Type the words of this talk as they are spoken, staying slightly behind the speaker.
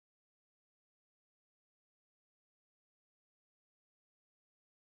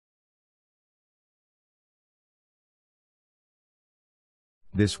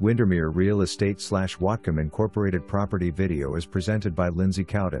This Windermere Real Estate / Whatcom Incorporated property video is presented by Lynzi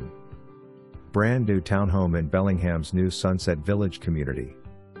Cowden. Brand new townhome in Bellingham's new Sunset Village community.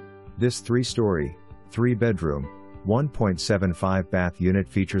 This 3-story, 3-bedroom, 1.75 bath unit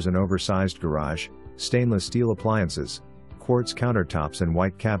features an oversized garage, stainless steel appliances, quartz countertops and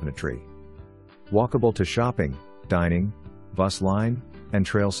white cabinetry. Walkable to shopping, dining, bus line, and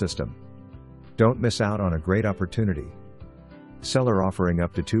trail system. Don't miss out on a great opportunity. Seller offering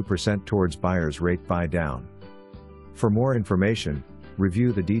up to 2% towards buyer's rate buy down. For more information,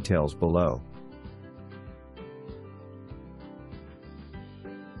 review the details below.